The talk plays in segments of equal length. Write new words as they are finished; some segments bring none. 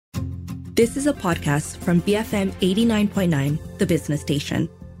This is a podcast from BFM 89.9, the business station.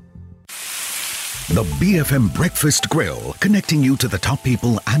 The BFM Breakfast Grill, connecting you to the top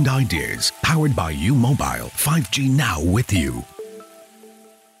people and ideas. Powered by U Mobile, 5G now with you.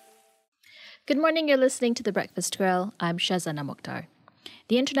 Good morning, you're listening to The Breakfast Grill. I'm Shazana Mukhtar.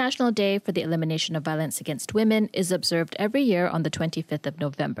 The International Day for the Elimination of Violence Against Women is observed every year on the 25th of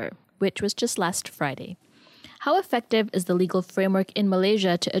November, which was just last Friday. How effective is the legal framework in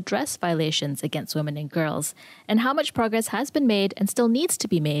Malaysia to address violations against women and girls? And how much progress has been made and still needs to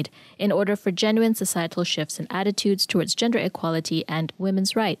be made in order for genuine societal shifts in attitudes towards gender equality and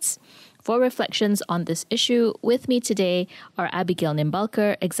women's rights? For reflections on this issue, with me today are Abigail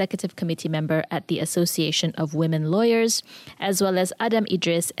Nimbalkar, Executive Committee Member at the Association of Women Lawyers, as well as Adam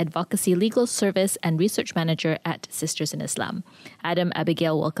Idris, Advocacy Legal Service and Research Manager at Sisters in Islam. Adam,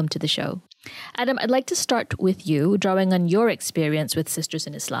 Abigail, welcome to the show. Adam, I'd like to start with you, drawing on your experience with Sisters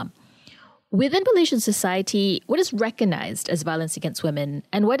in Islam. Within Malaysian society, what is recognized as violence against women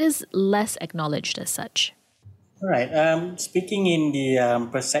and what is less acknowledged as such? All right. Speaking in the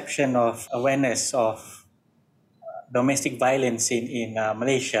perception of awareness of domestic violence in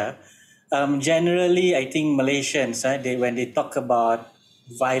Malaysia, generally, I think Malaysians, when they talk about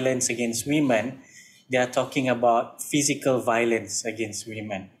violence against women, they are talking about physical violence against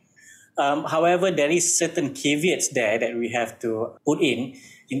women. However, there is certain caveats there that we have to put in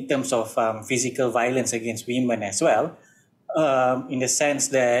terms of physical violence against women as well. In the sense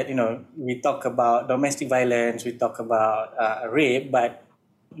that, we talk about domestic violence, we talk about rape, but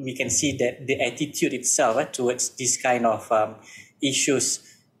we can see that the attitude itself towards this kind of issues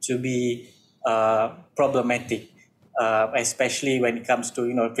to be problematic, especially when it comes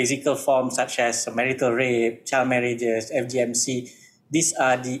to, physical forms such as marital rape, child marriages, FGMC. These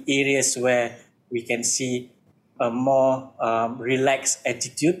are the areas where we can see a more relaxed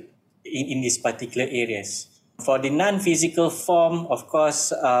attitude in these particular areas. For the non-physical form, of course,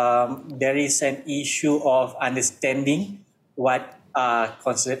 there is an issue of understanding what are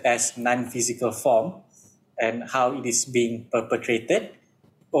considered as non-physical form and how it is being perpetrated.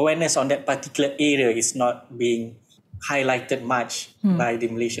 Awareness on that particular area is not being highlighted much by the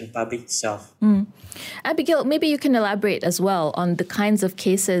Malaysian public itself. Abigail, maybe you can elaborate as well on the kinds of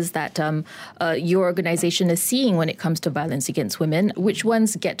cases that your organization is seeing when it comes to violence against women. Which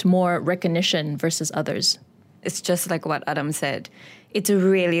ones get more recognition versus others? It's just like what Adam said. It's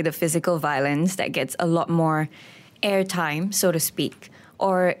really the physical violence that gets a lot more airtime, so to speak.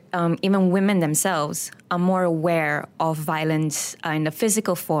 Or even women themselves are more aware of violence in the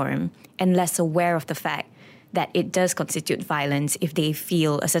physical form and less aware of the fact that it does constitute violence if they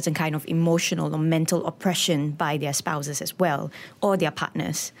feel a certain kind of emotional or mental oppression by their spouses as well, or their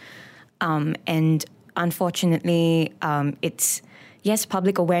partners. And unfortunately, yes,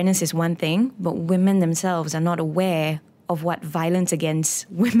 public awareness is one thing, but women themselves are not aware of what violence against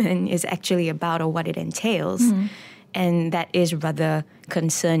women is actually about or what it entails. And that is rather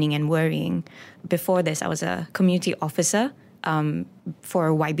concerning and worrying. Before this, I was a community officer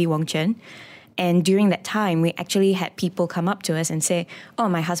for YB Wong Chen. And during that time, we actually had people come up to us and say, oh,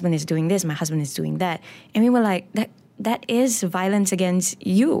 my husband is doing this, my husband is doing that. And we were like, that is violence against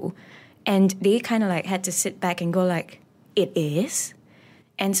you. And they kind of like had to sit back and go like, it is?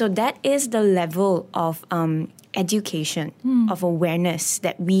 And so that is the level of education, of awareness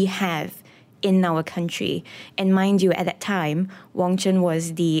that we have in our country. And mind you, at that time, Wong Chen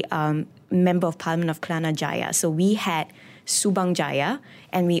was the Member of Parliament of Kelana Jaya. So we had Subang Jaya,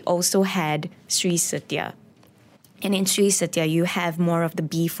 and we also had Sri Setia. And in Sri Setia, you have more of the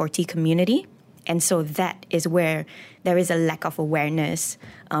B40 community. And so that is where there is a lack of awareness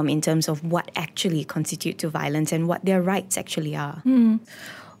in terms of what actually constitutes to violence and what their rights actually are.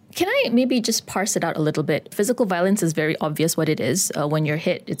 Can I maybe just parse it out a little bit? Physical violence is very obvious what it is. When you're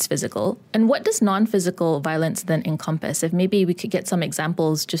hit, it's physical. And what does non-physical violence then encompass? If maybe we could get some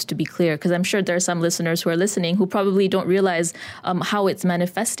examples just to be clear, because I'm sure there are some listeners who are listening who probably don't realize how it's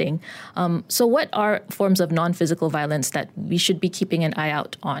manifesting. So what are forms of non-physical violence that we should be keeping an eye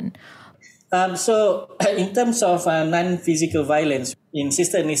out on? So in terms of non-physical violence, in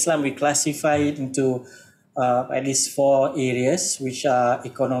Sister in Islam, we classify it into at least 4 areas, which are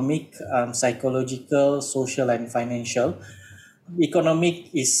economic, psychological, social, and financial.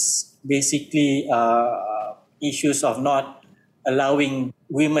 Economic is basically issues of not allowing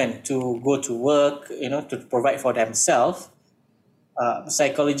women to go to work, to provide for themselves.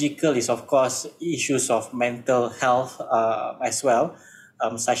 Psychological is, of course, issues of mental health as well,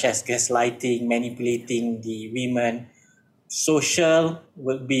 such as gaslighting, manipulating the women. Social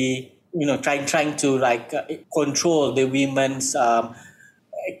would be, trying to control the women's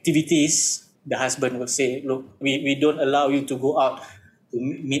activities, the husband would say, look, we don't allow you to go out to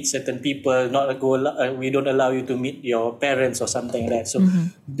meet certain people, we don't allow you to meet your parents or something like that. So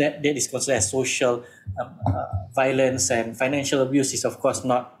that is considered as social violence, and financial abuse is of course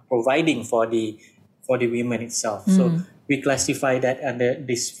not providing for the women itself. So we classify that under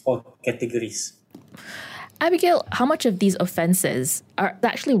these 4 categories. Abigail, how much of these offences are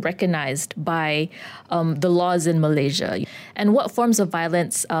actually recognised by the laws in Malaysia? And what forms of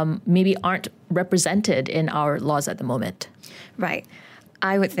violence maybe aren't represented in our laws at the moment? Right.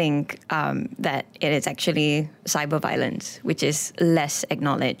 I would think that it is actually cyber violence, which is less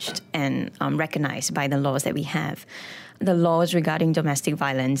acknowledged and recognized by the laws that we have. The laws regarding domestic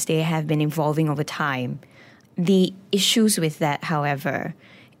violence, they have been evolving over time. The issues with that, however,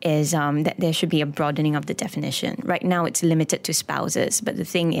 is that there should be a broadening of the definition. Right now, it's limited to spouses. But the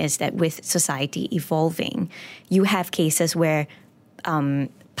thing is that with society evolving, you have cases where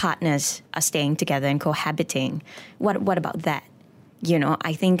partners are staying together and cohabiting. What about that?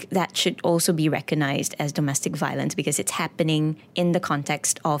 I think that should also be recognized as domestic violence because it's happening in the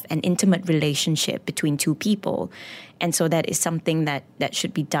context of an intimate relationship between 2 people. And so that is something that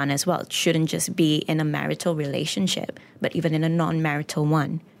should be done as well. It shouldn't just be in a marital relationship, but even in a non-marital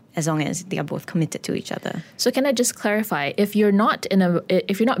one, as long as they are both committed to each other. So can I just clarify, if you're not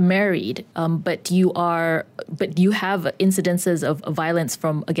married, but you have incidences of violence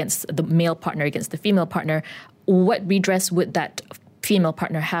against the male partner against the female partner, what redress would that female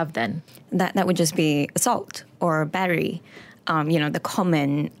partner have then? That would just be assault or battery, the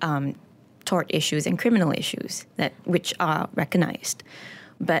common tort issues and criminal issues which are recognized.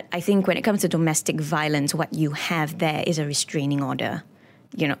 But I think when it comes to domestic violence, what you have there is a restraining order,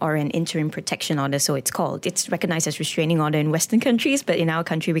 or an interim protection order, so it's called. It's recognized as restraining order in Western countries, but in our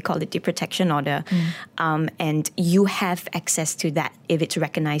country we call it the protection order. And you have access to that if it's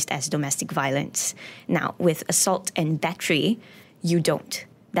recognized as domestic violence. Now, with assault and battery, you don't.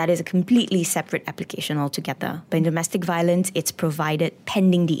 That is a completely separate application altogether. But in domestic violence, it's provided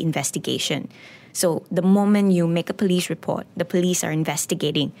pending the investigation. So the moment you make a police report, the police are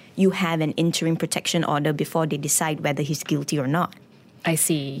investigating, you have an interim protection order before they decide whether he's guilty or not. I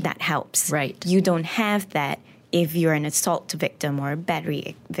see. That helps. Right. You don't have that if you're an assault victim or a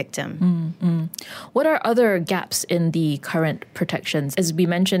battery victim. What are other gaps in the current protections? As we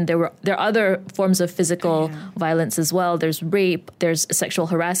mentioned, there are other forms of physical violence as well. There's rape, there's sexual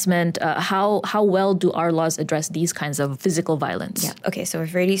harassment. How well do our laws address these kinds of physical violence? Yeah. Okay, so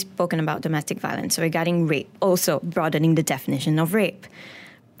we've already spoken about domestic violence. So regarding rape, also broadening the definition of rape.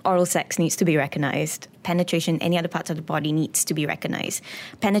 Oral sex needs to be recognized. Penetration, any other parts of the body needs to be recognized.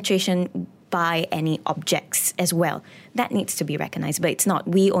 Penetration by any objects as well. That needs to be recognized, but it's not.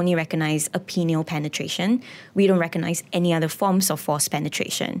 We only recognize a penile penetration. We don't recognize any other forms of forced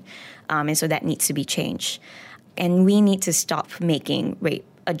penetration. And so that needs to be changed. And we need to stop making rape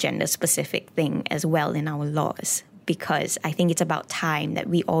a gender-specific thing as well in our laws, because I think it's about time that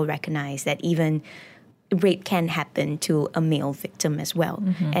we all recognize that even rape can happen to a male victim as well.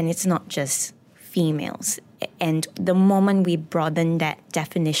 And it's not just females. And the moment we broaden that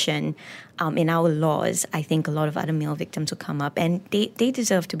definition in our laws, I think a lot of other male victims will come up, and they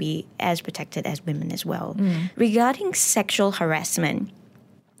deserve to be as protected as women as well. Regarding sexual harassment,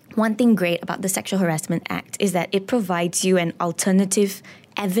 one thing great about the Sexual Harassment Act is that it provides you an alternative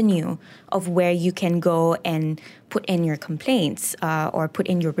avenue of where you can go and put in your complaints or put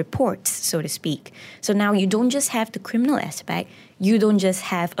in your reports, so to speak. So now you don't just have the criminal aspect, you don't just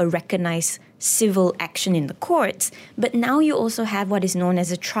have a recognized civil action in the courts, but now you also have what is known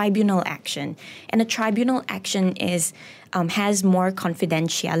as a tribunal action. And a tribunal action has more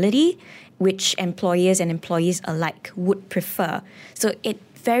confidentiality, which employers and employees alike would prefer. So it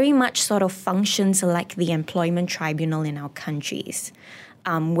very much sort of functions like the employment tribunal in our countries,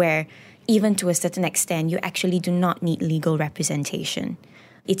 where even to a certain extent, you actually do not need legal representation.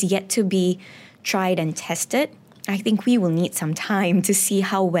 It's yet to be tried and tested. I think we will need some time to see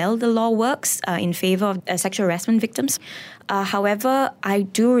how well the law works in favor of sexual harassment victims. However, I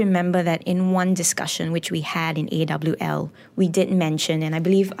do remember that in one discussion which we had in AWL, we did mention, and I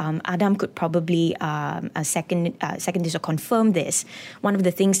believe Adam could probably second this or confirm this, one of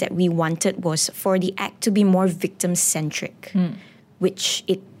the things that we wanted was for the act to be more victim-centric, which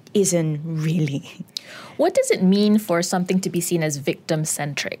it isn't really. What does it mean for something to be seen as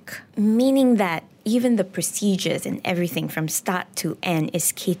victim-centric? Meaning that even the procedures and everything from start to end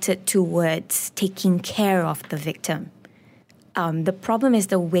is catered towards taking care of the victim. The problem is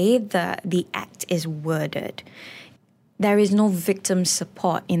the way the act is worded. there is no victim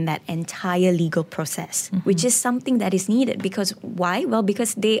support in that entire legal process, which is something that is needed. Because why? Well,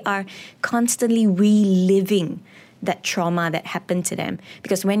 because they are constantly reliving that trauma that happened to them.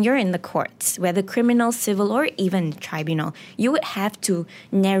 Because when you're in the courts, whether criminal, civil, or even tribunal, you would have to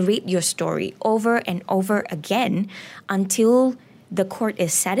narrate your story over and over again until the court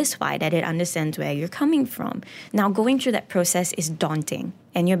is satisfied that it understands where you're coming from. Now, going through that process is daunting,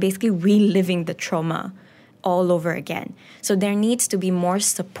 and you're basically reliving the trauma all over again. So there needs to be more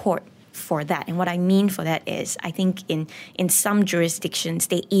support for that. And what I mean for that is, I think in some jurisdictions,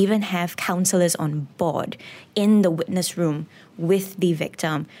 they even have counselors on board in the witness room with the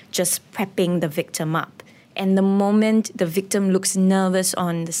victim, just prepping the victim up. And the moment the victim looks nervous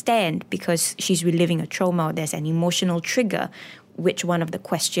on the stand because she's reliving a trauma or there's an emotional trigger, which one of the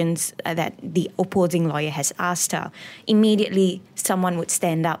questions that the opposing lawyer has asked her, immediately someone would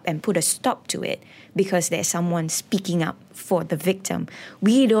stand up and put a stop to it because there's someone speaking up for the victim.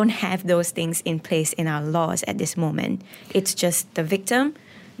 We don't have those things in place in our laws at this moment. It's just the victim,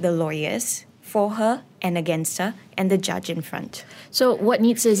 the lawyers for her and against her, and the judge in front. So what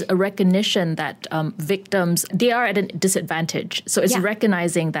needs is a recognition that victims, they are at a disadvantage. So it's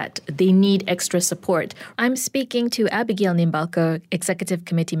recognizing that they need extra support. I'm speaking to Abigail Nimbalkar, Executive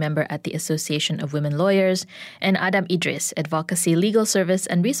Committee Member at the Association of Women Lawyers, and Adam Idris, Advocacy Legal Service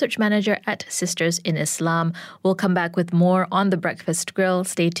and Research Manager at Sisters in Islam. We'll come back with more on The Breakfast Grill.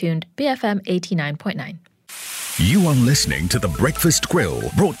 Stay tuned, BFM 89.9. You are listening to The Breakfast Grill,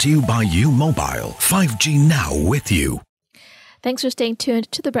 brought to you by U Mobile. 5G now with you. Thanks for staying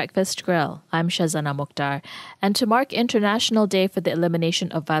tuned to The Breakfast Grill. I'm Shazana Mukhtar. And to mark International Day for the Elimination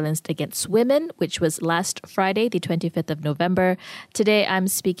of Violence Against Women, which was last Friday, the 25th of November, today I'm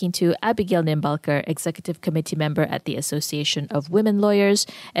speaking to Abigail Nimbalkar, Executive Committee Member at the Association of Women Lawyers,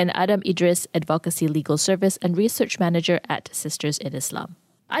 and Adam Idris, Advocacy Legal Service and Research Manager at Sisters in Islam.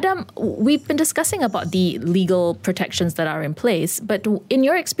 Adam, we've been discussing about the legal protections that are in place, but in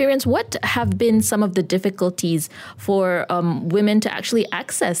your experience, what have been some of the difficulties for women to actually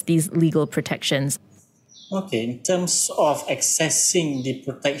access these legal protections? Okay, in terms of accessing the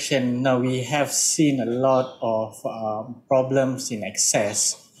protection, now we have seen a lot of problems in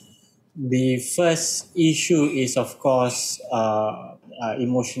access. The first issue is, of course,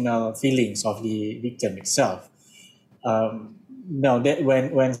 emotional feelings of the victim itself. Now, that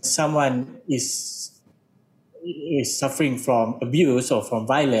when someone is suffering from abuse or from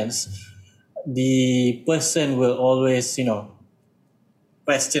violence, the person will always,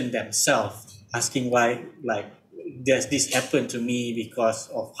 question themselves, asking why, does this happen to me because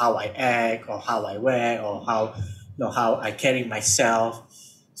of how I act or how I wear or how I carry myself.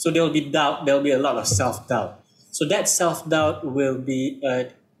 So there will be doubt. There will be a lot of self-doubt. So that self-doubt will be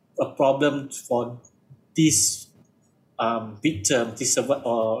a problem for this victim,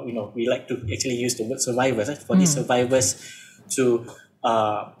 or we like to actually use the word survivors, for these survivors to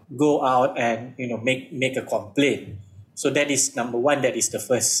go out and make a complaint. So that is number one. That is the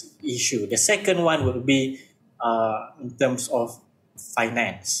first issue. The second one will be in terms of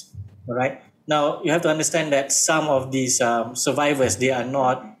finance. All right. Now you have to understand that some of these survivors, they are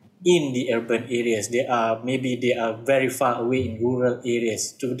not in the urban areas. They are very far away in rural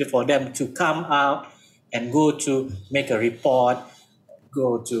areas. For them to come out and go to make a report,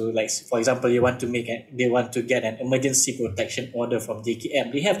 go to, for example, they want to get an emergency protection order from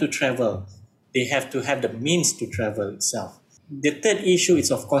JKM. They have to travel. They have to have the means to travel itself. The third issue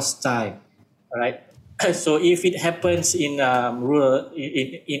is, of course, time. All right. So if it happens in rural,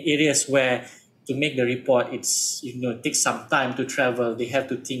 in areas where to make the report, it's takes some time to travel. They have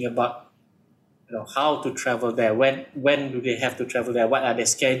to think about how to travel there. When do they have to travel there? What are their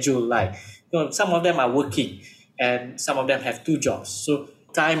schedule like? Some of them are working and some of them have two jobs. So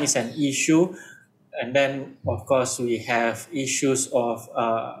time is an issue. And then, of course, we have issues of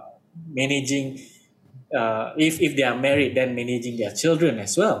managing, if they are married, then managing their children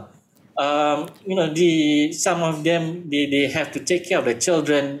as well. Some of them, they have to take care of the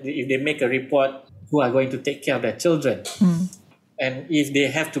children. If they make a report, who are going to take care of their children? And if they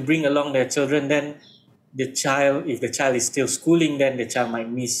have to bring along their children, then if the child is still schooling, then the child might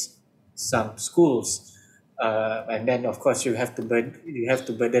miss some schools, and then of course you have to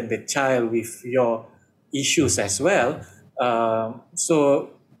burden the child with your issues as well.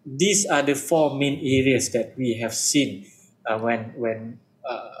 So these are the four main areas that we have seen when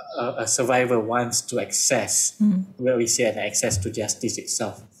a survivor wants to access, where we say an access to justice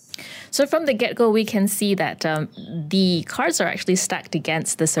itself. So from the get-go, we can see that the cards are actually stacked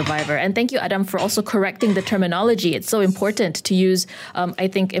against the survivor. And thank you, Adam, for also correcting the terminology. It's so important to use, I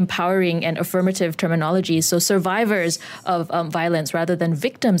think, empowering and affirmative terminology. So survivors of violence rather than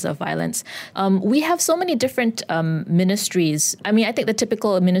victims of violence. We have so many different ministries. I mean, I think the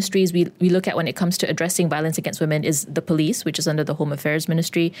typical ministries we look at when it comes to addressing violence against women is the police, which is under the Home Affairs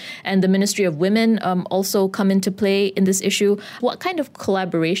Ministry, and the Ministry of Women also come into play in this issue. What kind of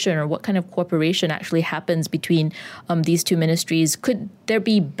collaboration or what kind of cooperation actually happens between these two ministries? Could there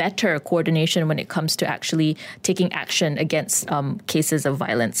be better coordination when it comes to actually taking action against cases of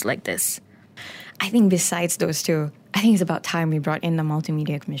violence like this? I think besides those two, I think it's about time we brought in the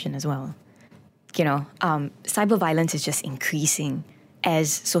Multimedia Commission as well. Cyber violence is just increasing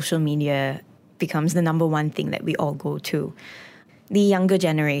as social media becomes the number one thing that we all go to. The younger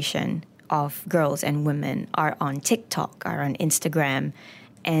generation of girls and women are on TikTok, are on Instagram,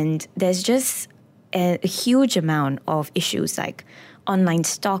 and there's just a huge amount of issues like online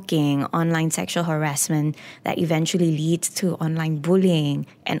stalking, online sexual harassment that eventually leads to online bullying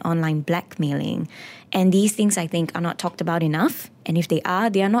and online blackmailing. And these things, I think, are not talked about enough. And if they are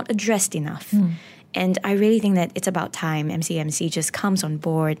not addressed enough. And I really think that it's about time MCMC just comes on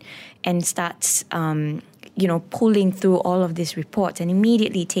board and starts pulling through all of these reports and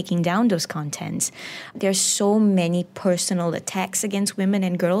immediately taking down those contents. There's so many personal attacks against women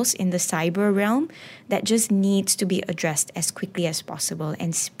and girls in the cyber realm that just needs to be addressed as quickly as possible,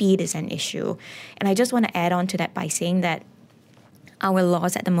 and speed is an issue. And I just want to add on to that by saying that our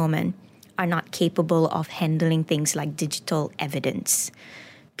laws at the moment are not capable of handling things like digital evidence,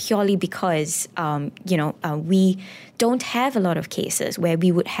 purely because, we don't have a lot of cases where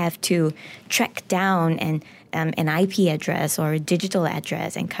we would have to track down an IP address or a digital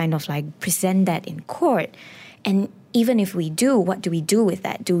address and kind of like present that in court. And even if we do, what do we do with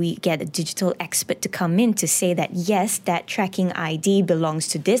that? Do we get a digital expert to come in to say that, yes, that tracking ID belongs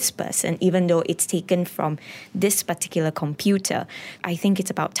to this person, even though it's taken from this particular computer? I think it's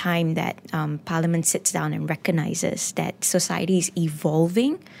about time that Parliament sits down and recognizes that society is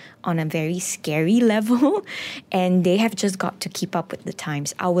evolving on a very scary level, and they have just got to keep up with the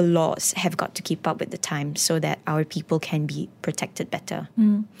times. Our laws have got to keep up with the times so that our people can be protected better.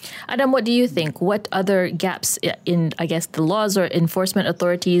 Adam, what do you think? What other gaps in, I guess, the laws or enforcement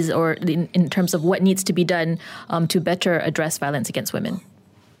authorities, or in terms of what needs to be done to better address violence against women?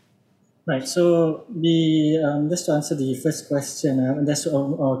 Right. So just to answer the first question, just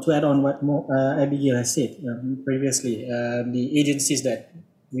to add on what Abigail has said previously, the agencies that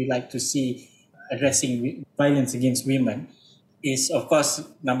we like to see addressing violence against women is, of course,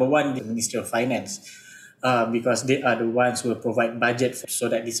 number one, the Ministry of Finance, because they are the ones who will provide budget so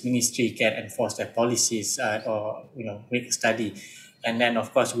that this ministry can enforce their policies or make a study. And then,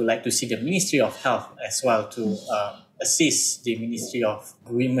 of course, we would like to see the Ministry of Health as well to assist the Ministry of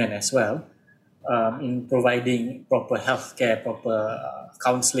Women as well in providing proper healthcare, proper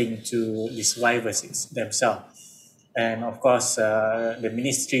counseling to the survivors themselves. And of course, the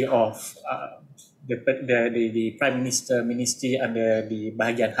Ministry of the Prime Minister Ministry under the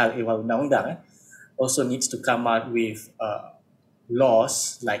Bahagian Hal Ehwal Undang-Undang also needs to come out with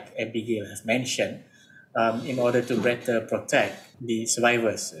laws, like Abigail has mentioned, in order to better protect the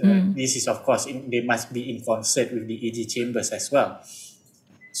survivors. This is, of course, they must be in concert with the AG chambers as well.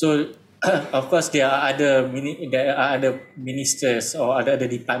 So, of course, there are other ministers or other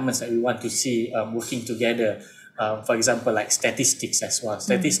departments that we want to see working together. For example, like statistics as well.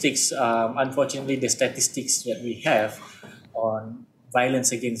 Statistics, unfortunately, the statistics that we have on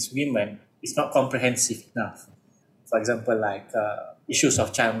violence against women is not comprehensive enough. For example, like issues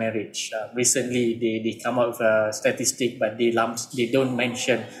of child marriage. Recently, they come out with a statistic, but they don't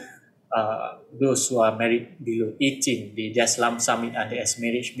mention those who are married below 18. They just lump sum it under as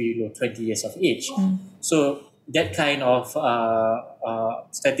marriage below 20 years of age. So that kind of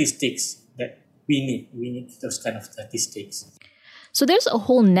statistics that we need those kind of statistics. So there's a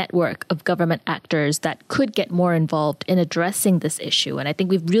whole network of government actors that could get more involved in addressing this issue. And I think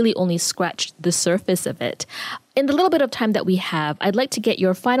we've really only scratched the surface of it. In the little bit of time that we have, I'd like to get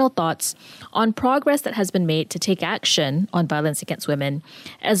your final thoughts on progress that has been made to take action on violence against women,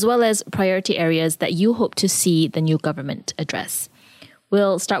 as well as priority areas that you hope to see the new government address.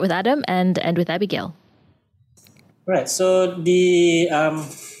 We'll start with Adam and end with Abigail. Right. So the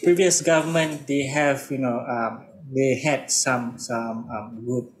previous government, they have, they had some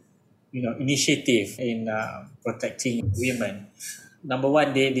good, initiative in protecting women. Number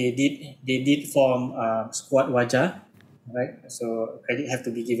one, they did form Squad Wajah, right? So credit have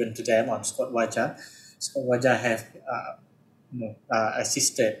to be given to them on Squad Wajah. Squad Wajah have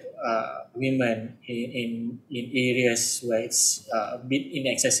assisted women in areas where it's a bit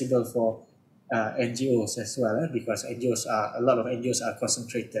inaccessible for NGOs as well, because a lot of NGOs are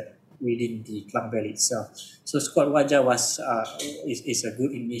concentrated within the Klang Valley itself. So Squad Wajah is a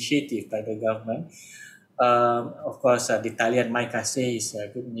good initiative by the government. Of course, the Talian Mai Kasih is a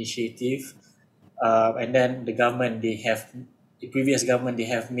good initiative. And then the previous government, they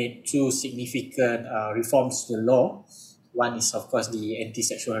have made two significant reforms to the law. One is, of course, the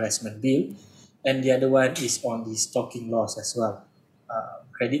anti-sexual harassment bill, and the other one is on the stalking laws as well.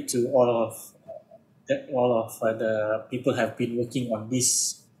 Credit to all of the people have been working on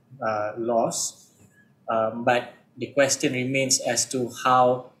these laws, but the question remains as to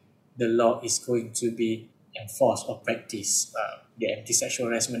how the law is going to be enforced or practiced. The anti-sexual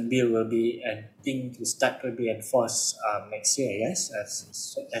harassment bill will be, I think, will be enforced next year. Yes,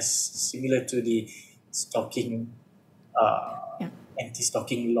 as similar to the stalking,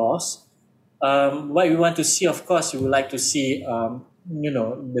 anti-stalking laws. What we want to see, of course, we would like to see,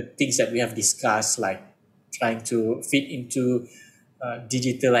 the things that we have discussed, like trying to fit into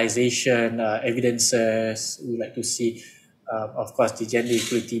digitalization evidences. We would like to see, of course, the gender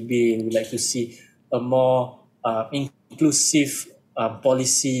equality bill. We would like to see a more inclusive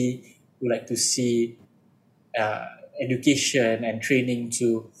policy. We like to see education and training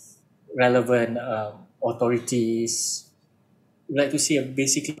to relevant authorities. We like to see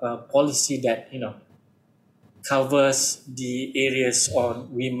basically a policy that covers the areas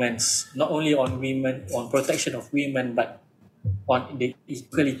on not only on protection of women, but on the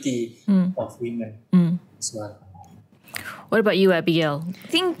equality of women as well. What about you, Abigail? I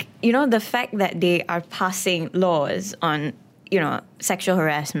think, the fact that they are passing laws on, sexual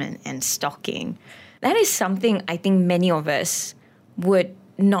harassment and stalking, that is something I think many of us would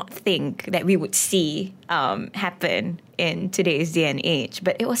not think that we would see happen in today's day and age.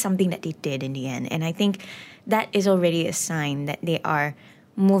 But it was something that they did in the end. And I think that is already a sign that they are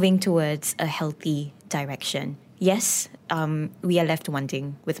moving towards a healthy direction. Yes, we are left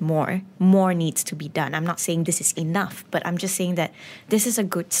wanting with more. More needs to be done. I'm not saying this is enough, but I'm just saying that this is a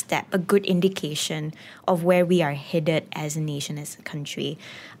good step, a good indication of where we are headed as a nation, as a country.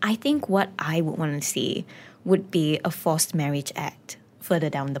 I think what I would want to see would be a forced marriage act further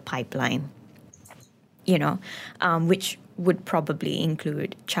down the pipeline, which would probably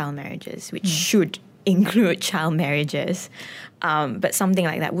include child marriages, which should include child marriages. But something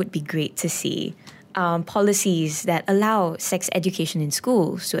like that would be great to see. Policies that allow sex education in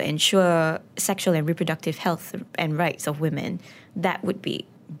schools to ensure sexual and reproductive health and rights of women, that would be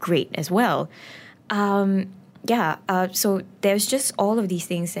great as well. So there's just all of these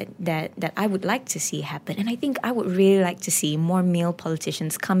things that I would like to see happen. And I think I would really like to see more male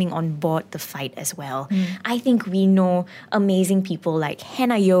politicians coming on board the fight as well. I think we know amazing people like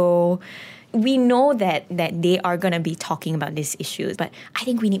Hannah Yeoh. We know that they are going to be talking about these issues, but I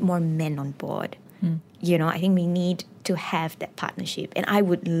think we need more men on board. I think we need to have that partnership. And I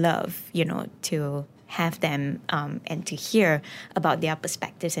would love, to have them and to hear about their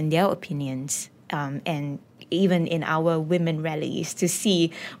perspectives and their opinions. And even in our women rallies, to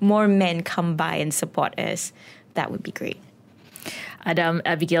see more men come by and support us, that would be great. Adam,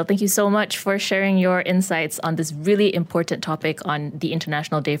 Abigail, thank you so much for sharing your insights on this really important topic on the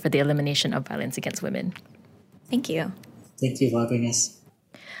International Day for the Elimination of Violence Against Women. Thank you. Thank you for having us.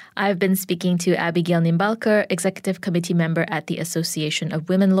 I've been speaking to Abigail Nimbalkar, Executive Committee Member at the Association of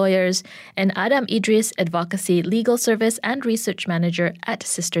Women Lawyers, and Adam Idris, Advocacy, Legal Service and Research Manager at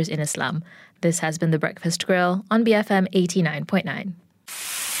Sisters in Islam. This has been The Breakfast Grill on BFM 89.9.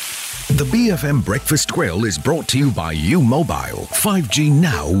 The BFM Breakfast Grill is brought to you by U Mobile. 5G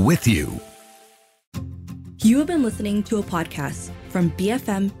now with you. You have been listening to a podcast from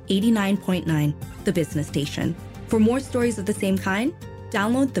BFM 89.9, the business station. For more stories of the same kind,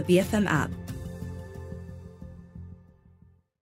 download the BFM app.